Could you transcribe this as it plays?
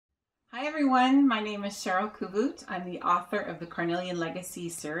Hi everyone, my name is Cheryl Koevoet. I'm the author of the Carnelian Legacy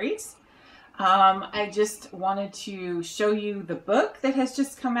series. I just wanted to show you the book that has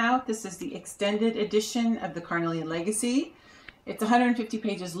just come out. This is the extended edition of the Carnelian Legacy. It's 150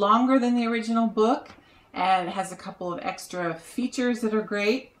 pages longer than the original book and it has a couple of extra features that are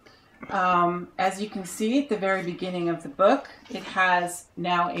great. As you can see at the very beginning of the book, it has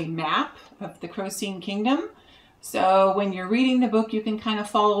now a map of the Koevoet Kingdom. So when you're reading the book, you can kind of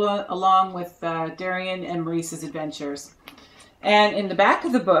follow along with Darian and Maurice's adventures. And in the back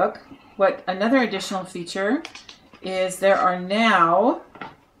of the book, another additional feature is there are now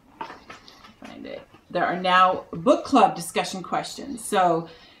book club discussion questions. So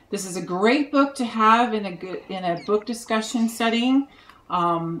this is a great book to have in a book discussion setting.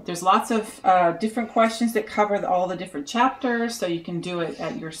 There's lots of different questions that cover all the different chapters, so you can do it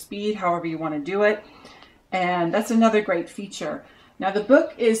at your speed, however you want to do it. And that's another great feature. Now the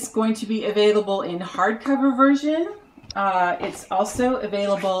book is going to be available in hardcover version. It's also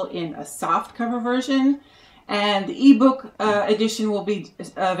available in a soft cover version, and the ebook edition will be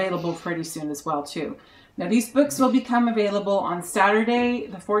available pretty soon as well too. Now these books will become available on Saturday,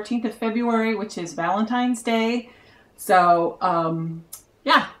 the 14th of February, which is Valentine's Day. So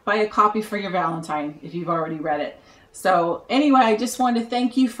yeah, buy a copy for your Valentine if you've already read it. So anyway, I just want to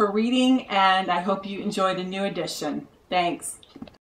thank you for reading, and I hope you enjoyed a new edition. Thanks.